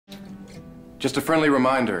Just a friendly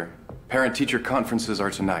reminder, parent-teacher conferences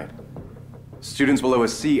are tonight. Students below a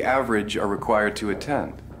C average are required to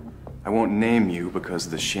attend. I won't name you because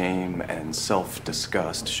the shame and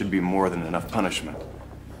self-disgust should be more than enough punishment.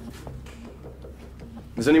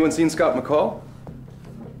 Has anyone seen Scott McCall?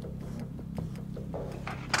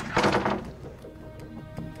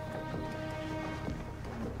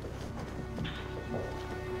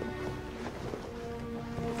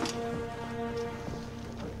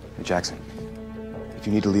 Hey, Jackson. If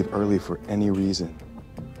you need to leave early for any reason,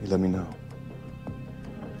 you let me know.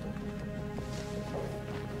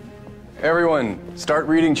 Everyone, start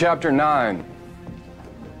reading chapter 9.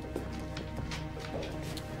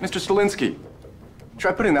 Mr. Stilinski,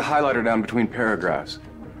 try putting the highlighter down between paragraphs.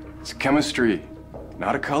 It's chemistry,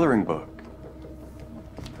 not a coloring book.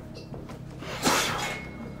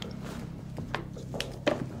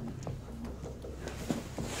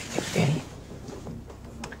 Hey, Danny,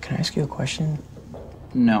 can I ask you a question?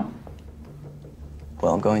 No.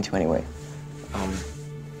 Well, I'm going to anyway.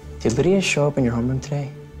 Did Lydia show up in your homeroom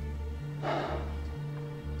today?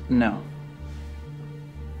 No.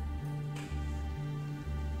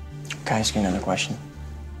 Can I ask you another question?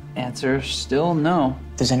 Answer still no.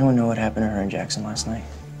 Does anyone know what happened to her and Jackson last night?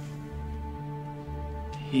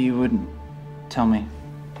 He wouldn't tell me.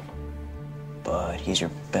 But he's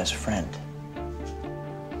your best friend.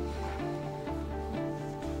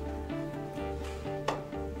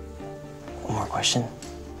 One more question.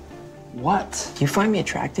 What? Do you find me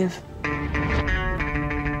attractive?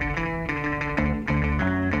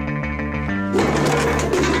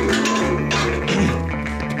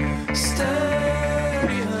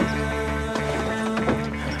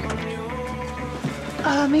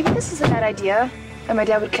 Maybe this is a bad idea. And my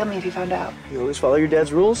dad would kill me if he found out. You always follow your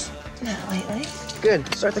dad's rules? Not lately. Good.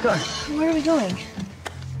 Start the car. Where are we going?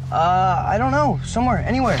 I don't know. Somewhere.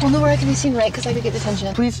 Anywhere. Well, nowhere I can be seen, right? Because I could get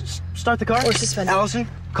detention. Please start the car. Or suspended. Allison,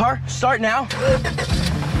 car, start now.